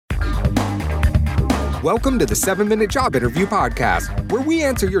Welcome to the 7-Minute Job Interview Podcast, where we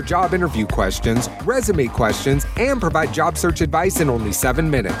answer your job interview questions, resume questions, and provide job search advice in only 7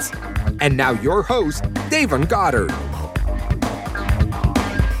 minutes. And now your host, Davon Goddard.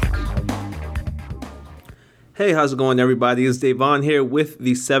 Hey, how's it going, everybody? It's Davon here with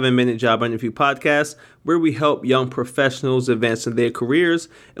the 7-Minute Job Interview Podcast, where we help young professionals advance in their careers,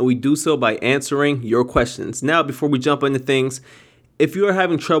 and we do so by answering your questions. Now, before we jump into things, if you are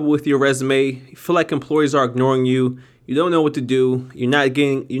having trouble with your resume, you feel like employers are ignoring you, you don't know what to do, you're not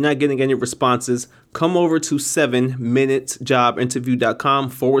getting any responses, come over to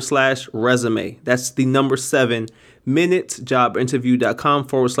 7minutejobinterview.com/resume. That's the number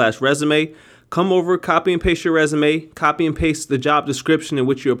 7minutejobinterview.com/resume. Come over, copy and paste your resume, copy and paste the job description in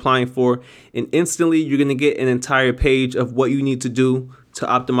which you're applying for, and instantly you're going to get an entire page of what you need to do to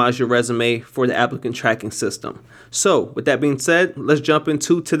optimize your resume for the applicant tracking system. So, with that being said, let's jump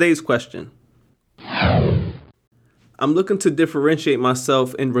into today's question. I'm looking to differentiate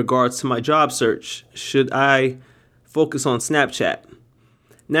myself in regards to my job search. Should I focus on Snapchat?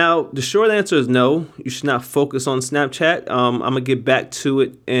 Now, the short answer is no. You should not focus on Snapchat. I'm going to get back to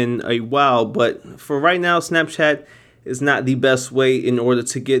it in a while, but for right now, Snapchat is not the best way in order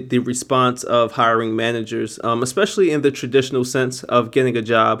to get the response of hiring managers, especially in the traditional sense of getting a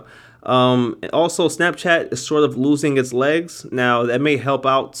job. Also, Snapchat is sort of losing its legs. Now, that may help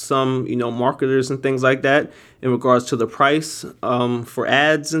out some, marketers and things like that in regards to the price for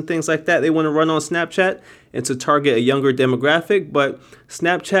ads and things like that they want to run on Snapchat and to target a younger demographic. But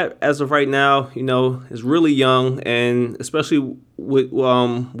Snapchat, as of right now, is really young, and especially with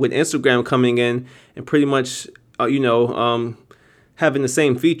Instagram coming in and pretty much, having the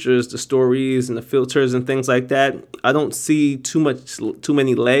same features, the stories and the filters and things like that, I don't see too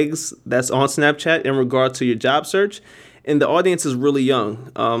many legs that's on Snapchat in regard to your job search. And the audience is really young,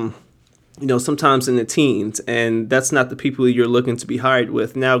 sometimes in the teens, and that's not the people you're looking to be hired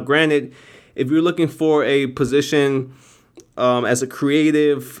with. Now, granted, if you're looking for a position as a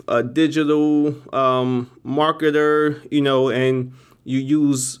creative, digital marketer, and you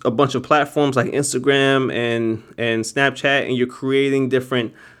use a bunch of platforms like Instagram and Snapchat, and you're creating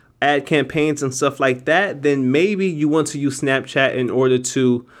different ad campaigns and stuff like that, then maybe you want to use Snapchat in order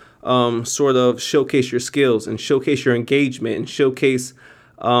to sort of showcase your skills and showcase your engagement and showcase,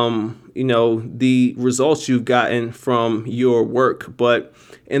 the results you've gotten from your work. But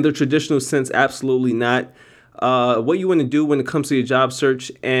in the traditional sense, absolutely not. What you want to do when it comes to your job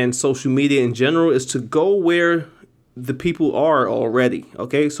search and social media in general is to go where the people are already.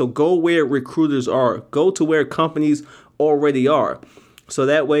 Okay, so go where recruiters are. Go to where companies already are. So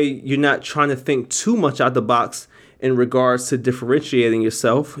that way you're not trying to think too much out the box in regards to differentiating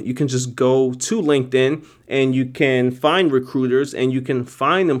yourself. You can just go to LinkedIn and you can find recruiters and you can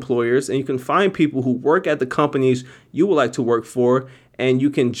find employers and you can find people who work at the companies you would like to work for, and you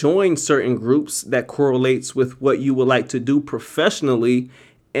can join certain groups that correlates with what you would like to do professionally,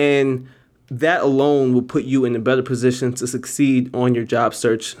 and that alone will put you in a better position to succeed on your job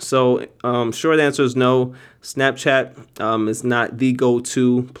search. So short answer is no. Snapchat is not the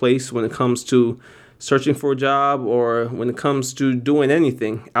go-to place when it comes to searching for a job or when it comes to doing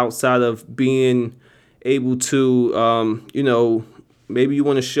anything outside of being able to, maybe you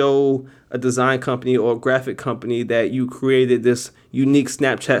want to show a design company or a graphic company that you created this unique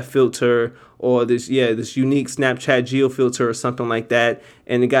Snapchat filter or this unique Snapchat geo filter or something like that,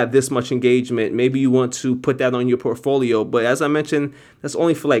 and it got this much engagement. Maybe you want to put that on your portfolio. But as I mentioned, that's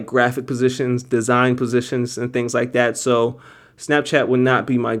only for like graphic positions, design positions, and things like that. So Snapchat would not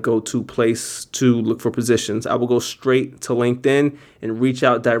be my go-to place to look for positions. I will go straight to LinkedIn and reach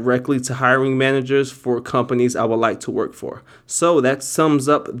out directly to hiring managers for companies I would like to work for. So that sums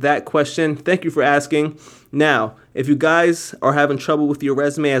up that question. Thank you for asking. Now, if you guys are having trouble with your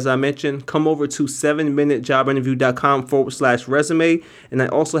resume, as I mentioned, come over to 7minutejobinterview.com/resume. And I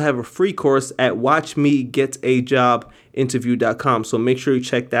also have a free course at watchmegetajobinterview.com. So make sure you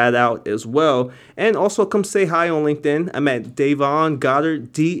check that out as well. And also come say hi on LinkedIn. I'm at Davon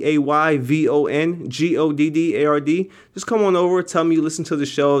Goddard, DAYVON GODDARD. Just come on over, tell me you listened to the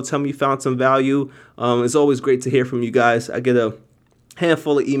show, tell me you found some value. It's always great to hear from you guys. I get a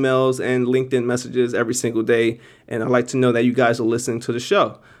handful of emails and LinkedIn messages every single day, and I like to know that you guys are listening to the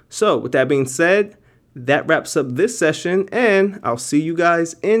show. So with that being said, that wraps up this session, and I'll see you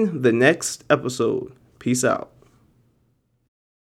guys in the next episode. Peace out.